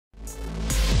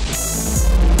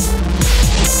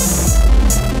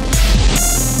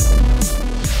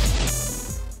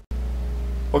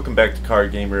Welcome back to Car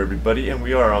Gamer, everybody, and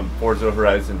we are on Forza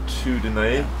Horizon 2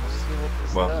 tonight.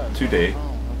 Well, today.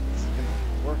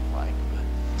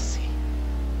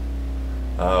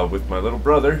 With my little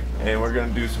brother, and we're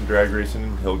gonna do some drag racing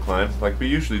and hill climb like we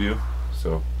usually do.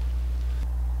 So.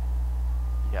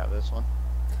 Yeah, this one.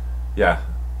 Yeah,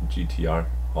 GTR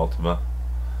Ultima.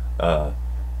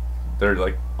 They're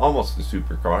like almost a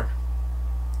supercar.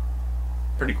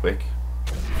 Pretty quick.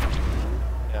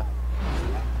 Yeah.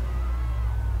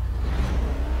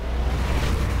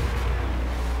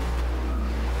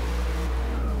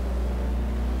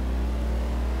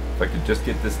 If I could just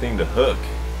get this thing to hook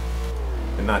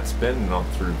and not spin all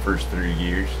through the first 3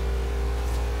 gears.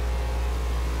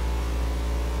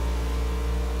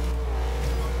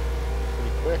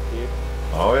 Pretty quick, dude.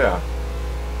 Oh yeah.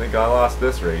 I think I lost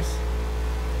this race.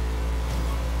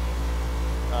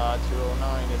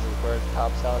 209 is where it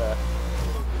tops out at.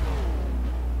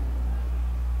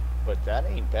 But that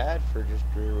ain't bad for just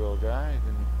rear-wheel drive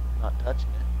and not touching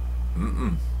it.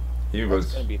 Mm-mm. He That's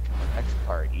was... gonna become an X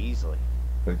car easily.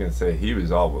 I was gonna say, he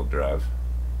was all-wheel drive.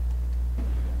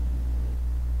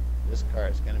 This car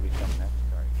is gonna become an X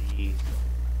car easily.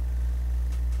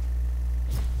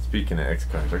 Speaking of X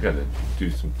cars, I gotta do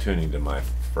some tuning to my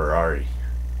Ferrari.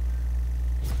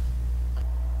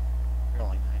 You're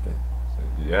only 9.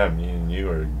 Yeah, me and you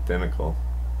are identical.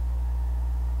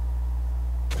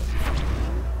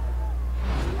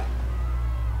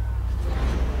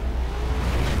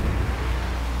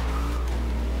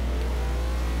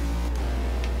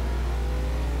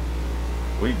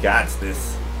 We got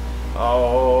this.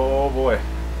 Oh boy.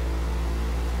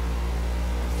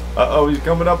 Uh-oh, he's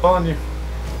coming up on you.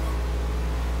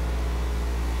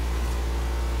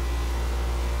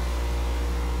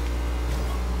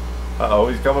 Uh-oh,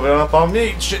 he's coming up on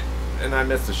me. Shit. And I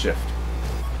missed the shift.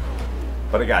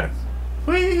 But I got him.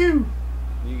 Woo!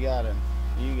 You got him.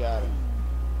 You got him.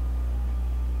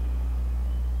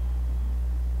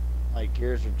 My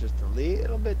gears are just a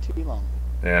little bit too long.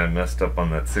 Yeah, I messed up on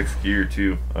that 6th gear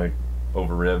too. I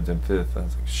over-revved in 5th. I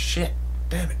was like, shit,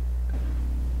 damn it.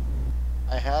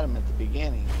 I had him at the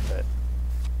beginning, but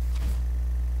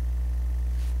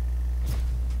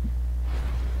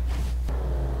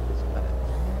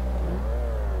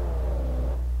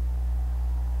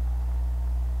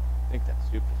I think that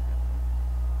Supra's gonna.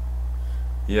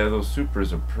 Yeah, those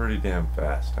Supras are pretty damn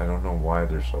fast. I don't know why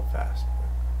they're so fast.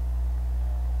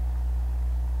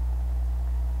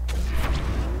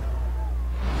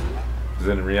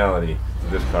 Because in reality,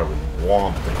 this car would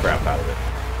whomp the crap out of it.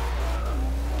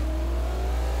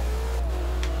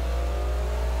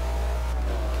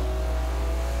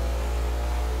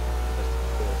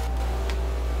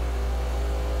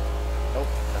 Nope,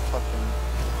 that fucking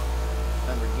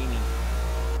Lamborghini.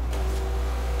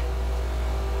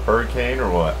 Hurricane or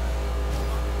what?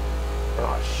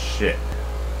 Oh shit.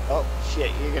 Oh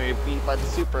shit, you're gonna get beat by the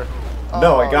Supra. Oh,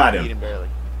 No, I got him. Beat him barely.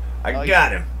 I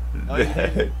got him. No, you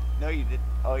didn't. No, you did.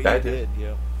 Oh, you I did.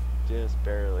 Yeah, just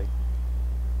barely.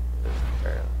 Just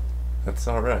barely. That's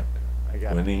alright. I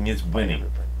got Winning is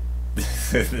winning. I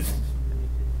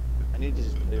need to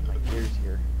just leave my gears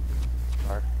here.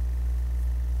 Car.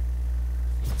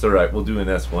 It's alright, we'll do an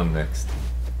S1 next.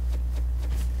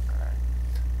 Alright.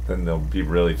 Then they'll be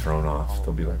really thrown off.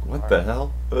 They'll be like, what the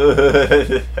hell?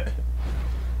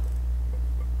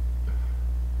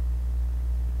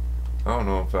 I don't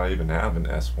know if I even have an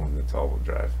S1 that's all-wheel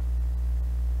drive.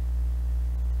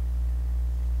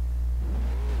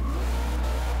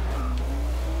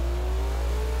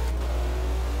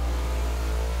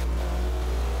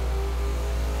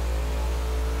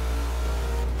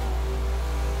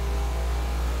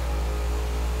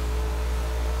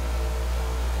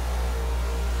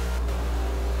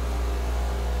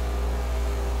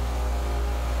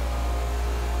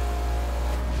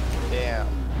 Damn.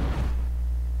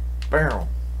 Barrel.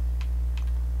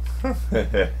 I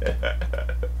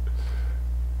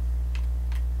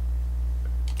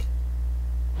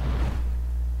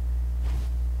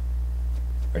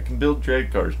can build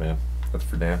drag cars, man. That's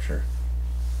for damn sure.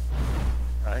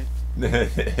 Right?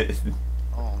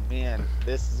 Oh man,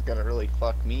 this is gonna really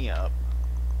fuck me up.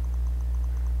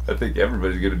 I think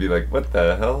everybody's gonna be like, what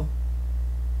the hell?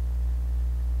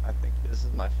 I think this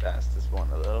is my fastest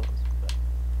one of those. But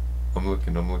I'm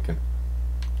looking.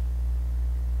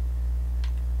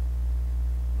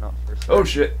 not for certain. Oh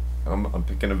shit! I'm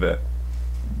picking a vet.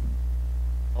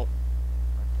 Oh,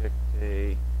 I picked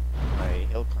my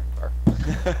HillClimb car.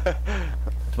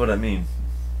 That's what I mean.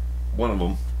 One of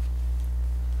them.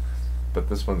 But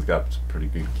this one's got some pretty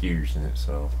good gears in it,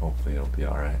 so hopefully it'll be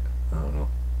alright. I don't know.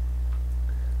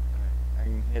 I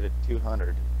can hit a 200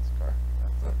 in this car.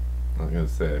 I was gonna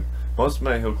say, most of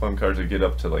my HillClimb cars would get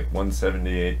up to like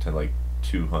 178 to like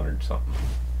 200 something,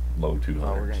 low 200s.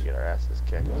 Oh, we're gonna get our asses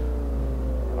kicked.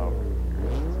 Oh,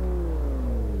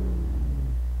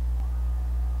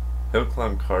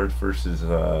 HillClimb cars versus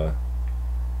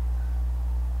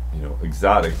you know,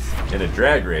 exotics in a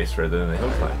drag race rather than a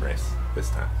HillClimb race this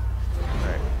time.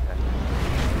 right.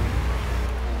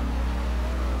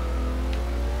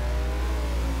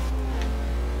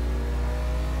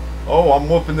 Oh, I'm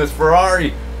whooping this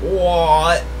Ferrari.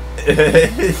 What?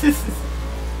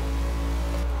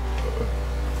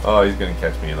 Oh, he's gonna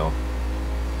catch me, you know.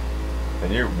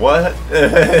 And you're what?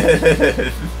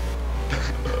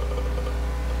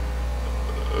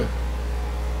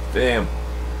 Damn,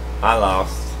 I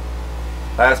lost.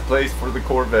 Last place for the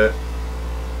Corvette.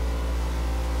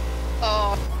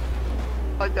 Oh,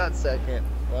 I got second.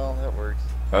 Well, that works.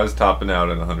 I was topping out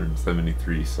at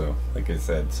 173, so like I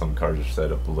said, some cars are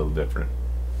set up a little different.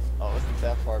 Oh, isn't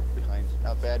that far behind?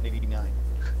 Not bad, 89.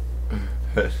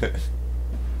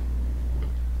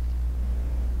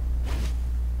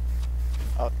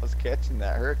 I was catching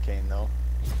that hurricane though.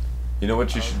 You know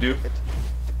what you should do?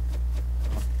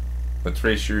 Let's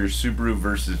race your Subaru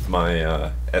versus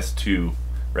my S2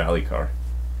 rally car.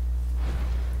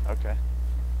 Okay.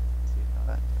 Let's see how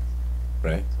that goes.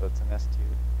 Right? So it's an S2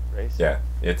 race? Yeah,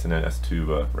 it's an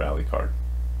S2 rally car.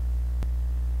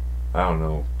 I don't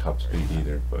know top speed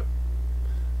either, but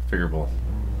figure we'll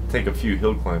take a few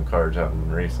HillClimb cars out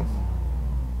and race them.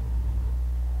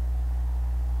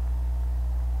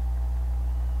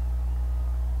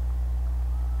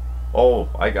 Oh,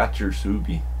 I got your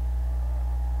Subi.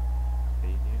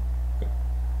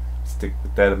 Stick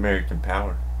with that American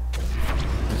power.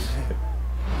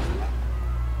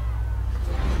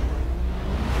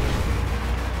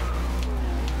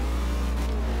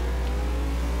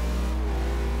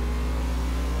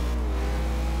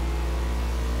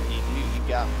 You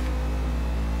got me.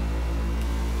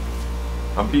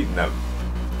 I'm beating that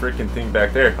freaking thing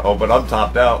back there. Oh, but I'm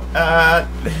topped out.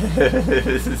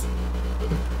 This is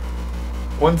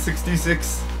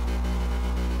 166.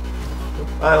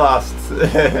 I lost.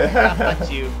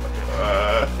 Got you.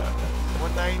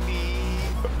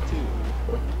 192.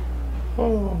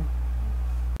 Oh.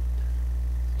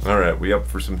 All right, we up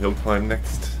for some HillClimb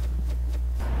next.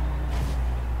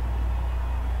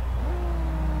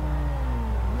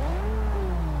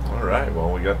 All right,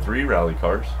 well, we got 3 rally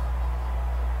cars.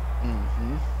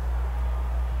 Mm-hmm.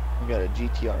 We got a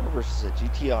GTR versus a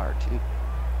GTR too.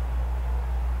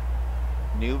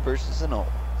 New versus an old.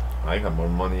 I got more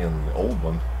money on the old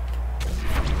one.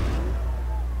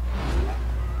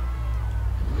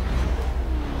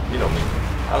 You know me.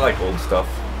 I like old stuff.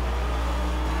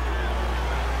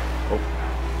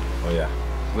 Oh yeah.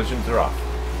 Collisions are off.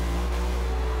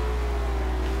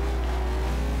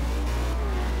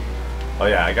 Oh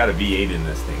yeah, I got a V8 in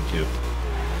this thing too.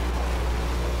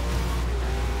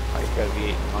 I got a V8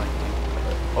 in mine too.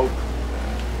 Oh.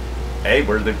 Hey,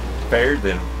 we're the fair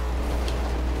then.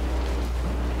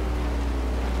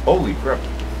 Holy crap.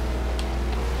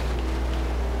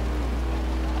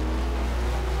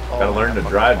 Oh, Gotta learn to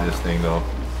drive this thing though,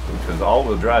 because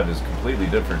all-wheel drive is completely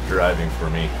different driving for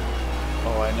me.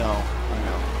 Oh, I know.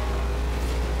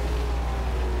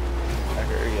 I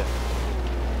hear you.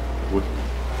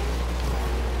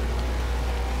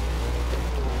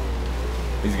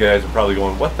 These guys are probably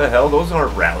going, what the hell? Those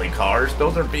aren't rally cars.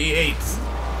 Those are V8s.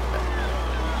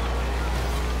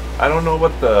 I don't know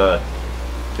what the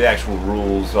actual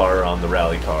rules are on the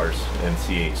rally cars and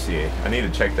CHCA. I need to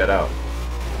check that out.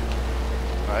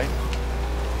 Right?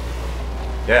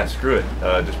 Yeah, screw it.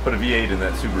 Just put a V8 in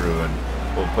that Subaru and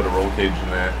we'll put a roll cage in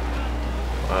that.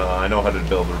 I know how to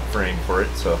build a frame for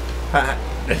it, so. I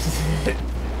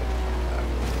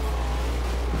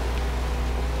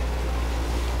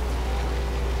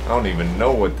don't even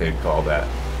know what they'd call that.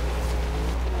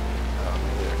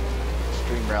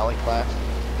 Extreme rally class.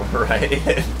 Right?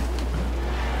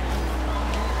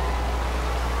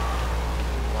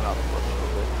 Went out the book a little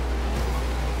bit.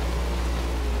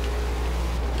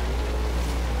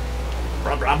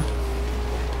 Rum rum.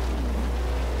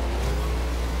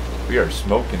 We are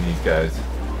smoking these guys.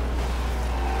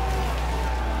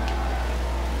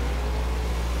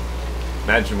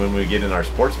 Imagine when we get in our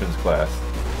sportsman's class.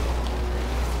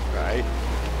 Right?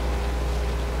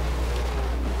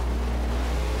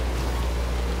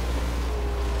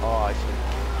 Oh, I should.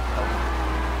 Oh.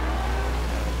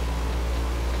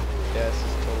 Yeah, this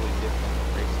is totally different from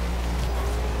racing.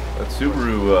 That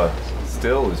Subaru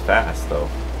still is fast though.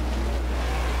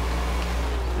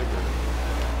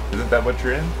 Isn't that what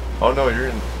you're in? Oh no, you're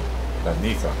in that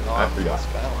Nissan. No, I forgot.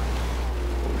 Skyline.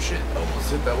 Oh shit, I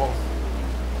almost hit that wall.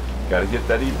 Gotta hit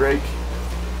that e-brake.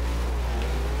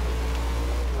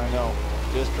 I know,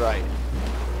 just right.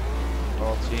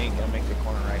 Well, she ain't gonna make the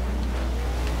corner right.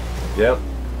 Yep.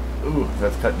 Ooh,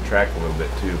 that's cutting track a little bit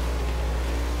too.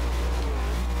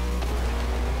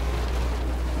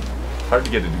 Hard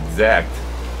to get it exact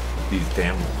with these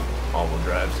damn all-wheel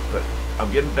drives, but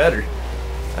I'm getting better.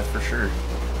 That's for sure.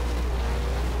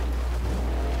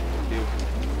 Dude.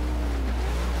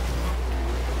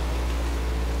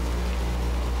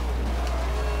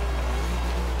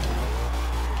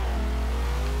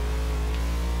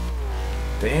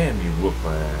 Damn, you whooped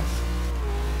my ass.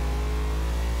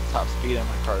 Top speed on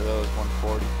my car though is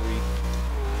 143.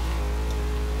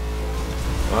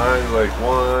 Mine's like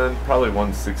probably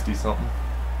 160 something.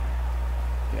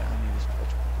 Yeah, I need to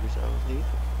switch years I was 8.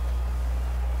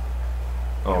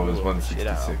 Oh, it was Shit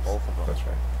out of 166. both of them. That's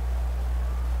right.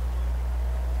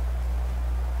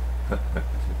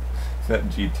 That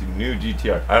new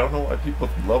GTR. I don't know why people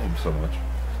love them so much,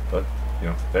 but you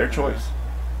know, their choice.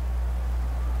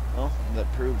 Well, that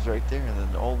proves right there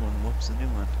that the old one whoops the new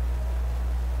one.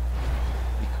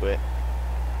 He quit.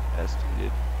 As he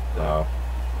did. Wow.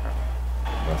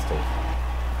 Must have.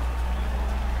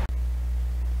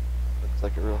 Looks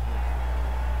like a real hood.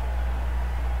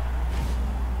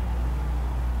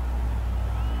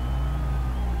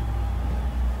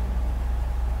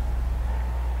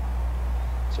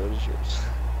 So does yours.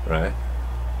 Right.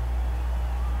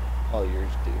 All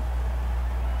yours do.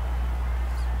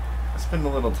 I spend a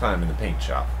little time in the paint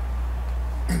shop.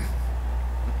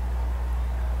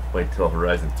 Wait till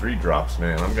Horizon 3 drops,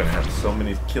 man. I'm gonna have so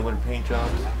many killer paint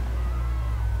jobs.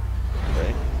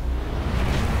 Right?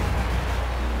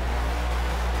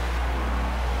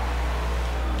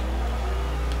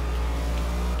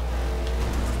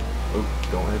 Oop,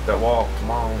 don't hit that wall.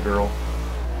 Come on, girl.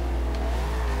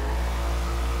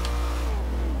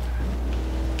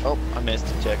 Oh, I missed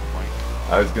a checkpoint.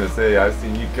 I was gonna say, I've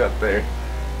seen you cut there.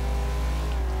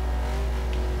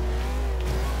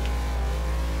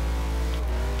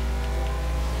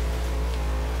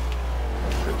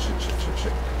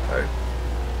 Shit. I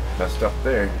messed up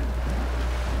there.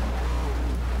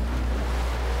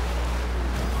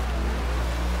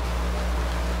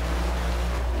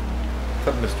 What's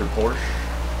up, Mr. Porsche?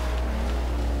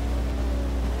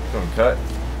 Gonna cut.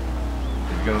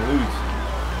 You're gonna lose.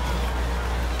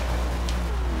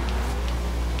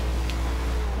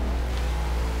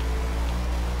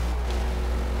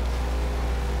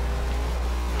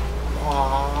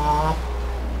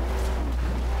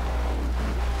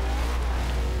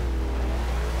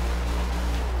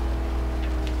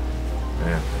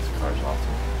 Man, this car's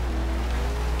awesome.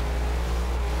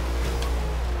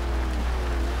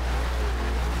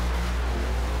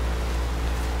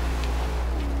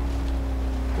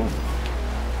 Ooh.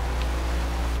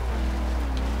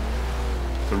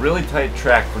 It's a really tight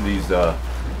track for these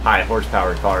high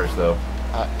horsepower cars, though.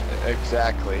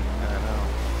 Exactly. I know.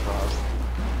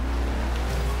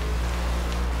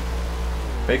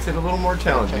 Makes it a little more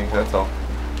challenging, that's all.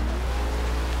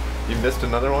 You missed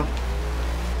another one?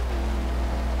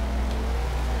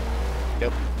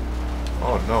 Yep.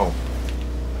 Oh no.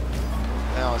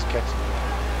 Now I was catching it.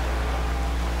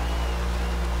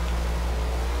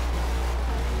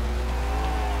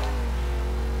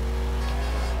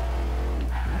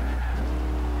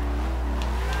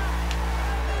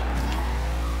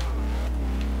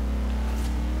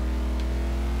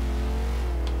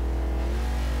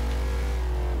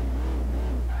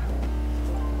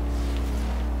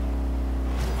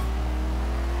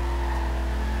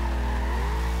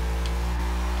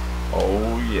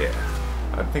 Oh yeah.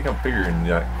 I think I'm figuring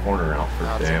that corner out for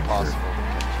Now it's damn impossible sure. to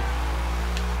catch it.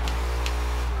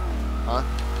 Huh?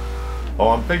 Oh,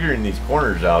 I'm figuring these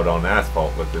corners out on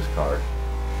asphalt with this car.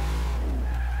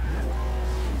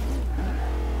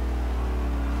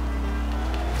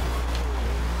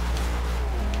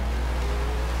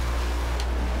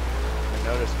 I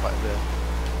noticed by the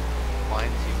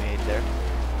lines you made there.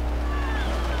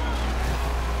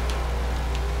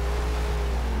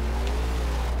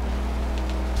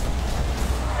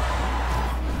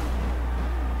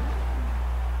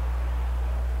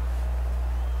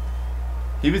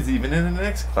 He was even in an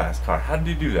X-Class car. How did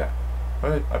he do that?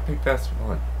 I picked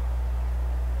S1.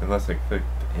 Unless I clicked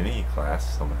any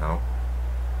class somehow.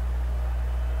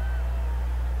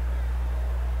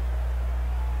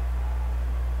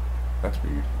 That's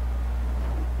weird.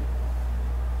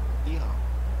 Yeah.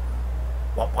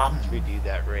 Wop wop. Let's redo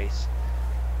that race.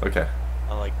 Okay.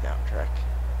 I like that track.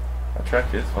 That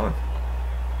track is fun.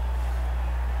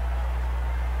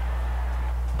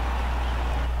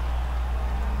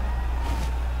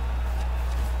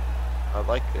 I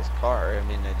like this car. I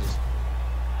mean, I just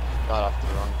got off the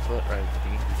wrong foot right at the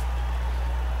beginning.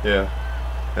 Yeah.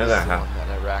 And This that is the happened. one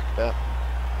that I racked up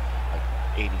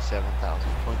like 87,000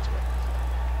 points with.